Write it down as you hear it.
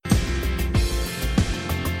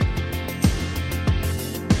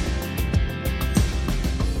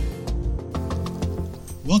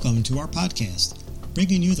Welcome to our podcast,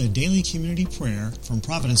 bringing you the daily community prayer from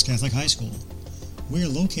Providence Catholic High School. We are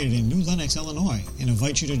located in New Lenox, Illinois, and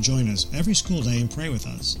invite you to join us every school day and pray with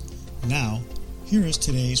us. Now, here is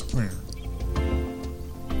today's prayer.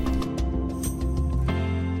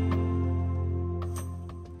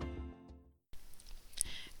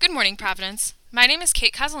 Good morning, Providence. My name is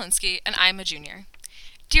Kate Kozolinsky, and I am a junior.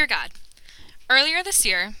 Dear God, earlier this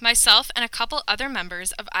year, myself and a couple other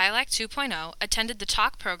members of ILAC 2.0 attended the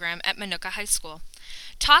TALK program at Minooka High School.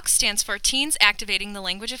 TALK stands for Teens Activating the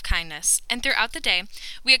Language of Kindness, and throughout the day,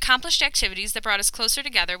 we accomplished activities that brought us closer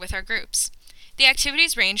together with our groups. The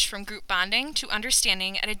activities ranged from group bonding to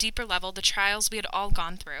understanding at a deeper level the trials we had all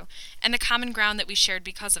gone through, and the common ground that we shared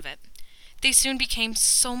because of it. They soon became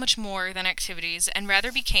so much more than activities and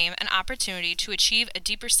rather became an opportunity to achieve a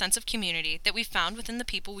deeper sense of community that we found within the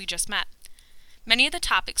people we just met. Many of the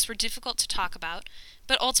topics were difficult to talk about,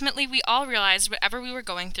 but ultimately we all realized whatever we were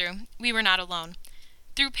going through, we were not alone.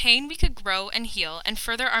 Through pain, we could grow and heal and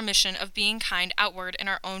further our mission of being kind outward in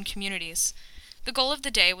our own communities. The goal of the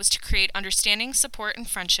day was to create understanding, support, and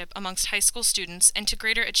friendship amongst high school students and to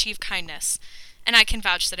greater achieve kindness, and I can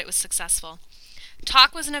vouch that it was successful.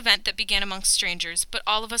 TALK was an event that began amongst strangers, but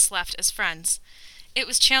all of us left as friends. It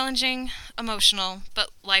was challenging, emotional, but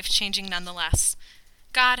life-changing nonetheless.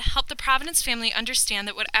 God, help the Providence family understand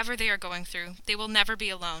that whatever they are going through, they will never be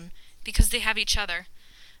alone, because they have each other.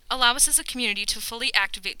 Allow us as a community to fully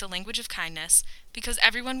activate the language of kindness, because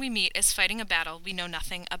everyone we meet is fighting a battle we know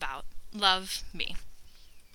nothing about. Love, me.